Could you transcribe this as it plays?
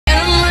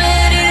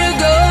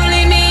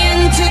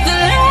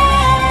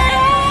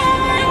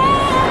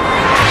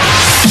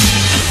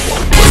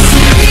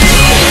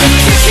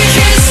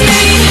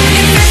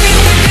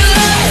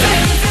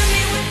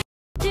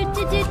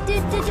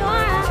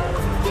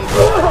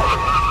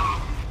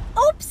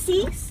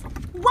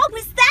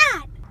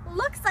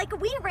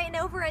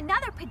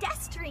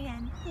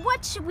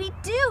What should we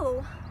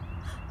do?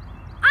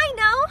 I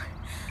know!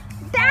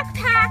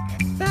 Backpack!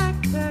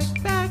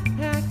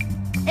 Backpack.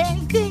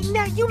 Anything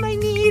that you may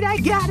need, I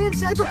got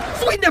inside.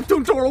 Sweet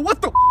Neptune, Dora,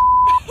 what the?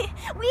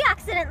 We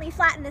accidentally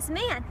flattened this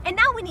man, and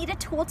now we need a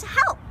tool to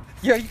help.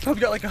 Yeah, you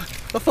probably got like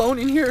a phone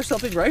in here or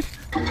something, right?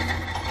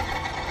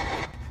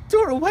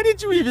 Dora, why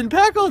did you even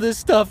pack all this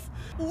stuff?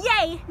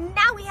 Yay!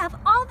 Now we have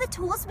all the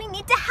tools we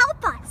need to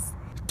help us.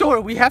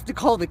 Dora, we have to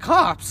call the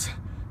cops.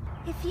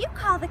 If you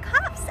call the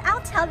cops,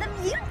 I'll tell them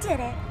you did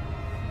it.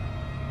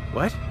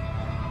 What?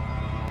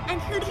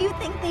 And who do you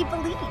think they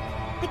believe?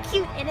 The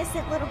cute,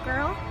 innocent little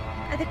girl?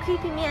 Or the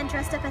creepy man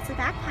dressed up as a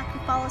backpack who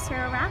follows her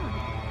around?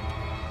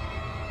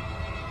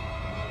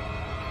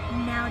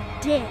 Now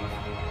dig.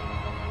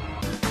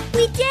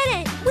 We did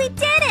it! We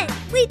did it!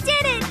 We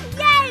did it!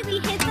 Yay! We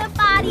hit the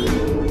body!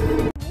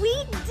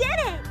 We did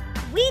it!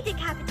 We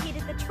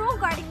decapitated the troll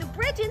guarding the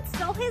bridge and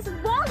stole his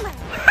wallet!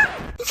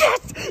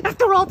 Yes!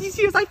 After all these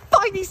years, I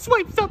finally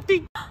swiped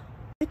something!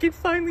 I can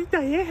finally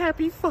die a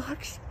happy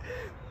fox.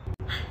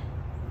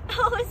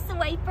 Oh,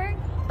 Swiper,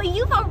 but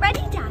you've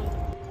already died.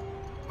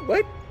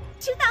 What?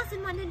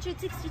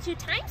 2,162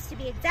 times to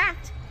be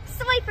exact.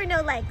 Swiper,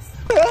 no legs.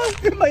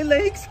 My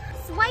legs!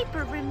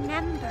 Swiper,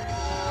 remember.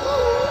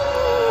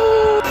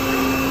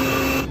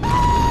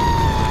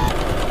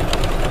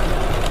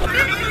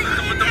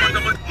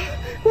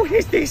 What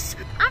is this?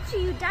 After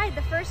you died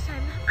the first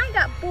time, I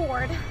got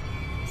bored.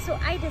 So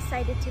I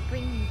decided to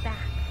bring you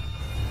back.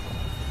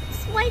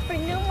 Swiper,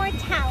 no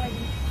mortality.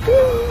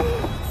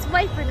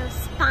 Swiper, no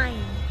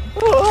spine.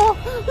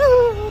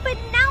 But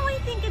now I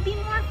think it'd be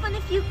more fun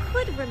if you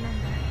could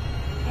remember.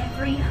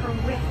 Every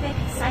horrific,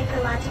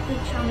 psychologically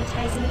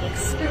traumatizing,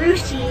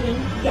 excruciating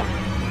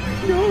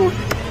death. No.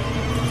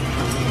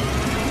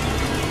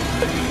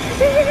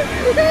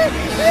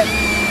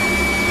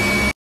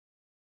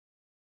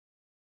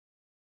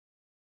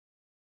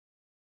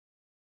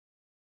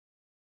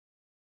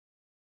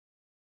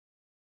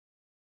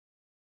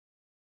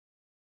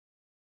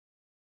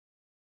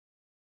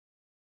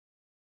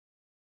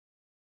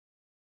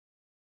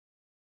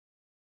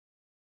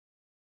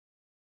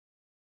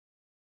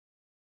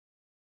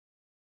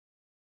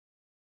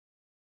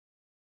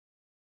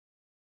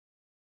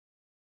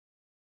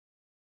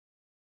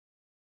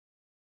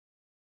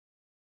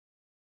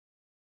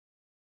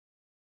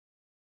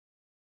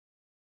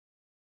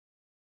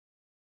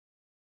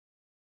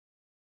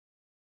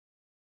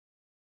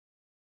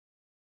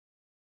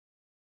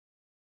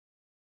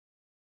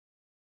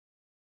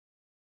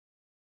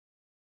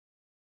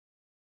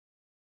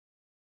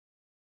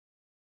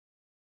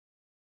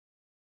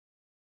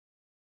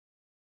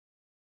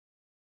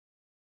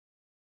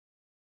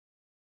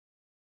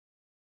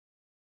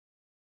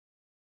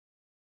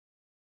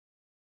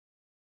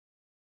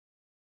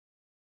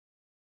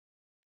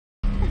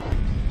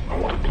 I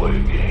want to play a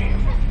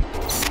game.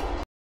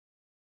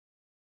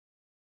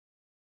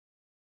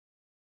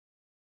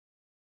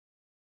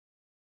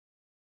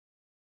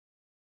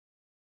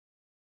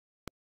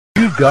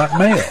 You've got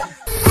mail.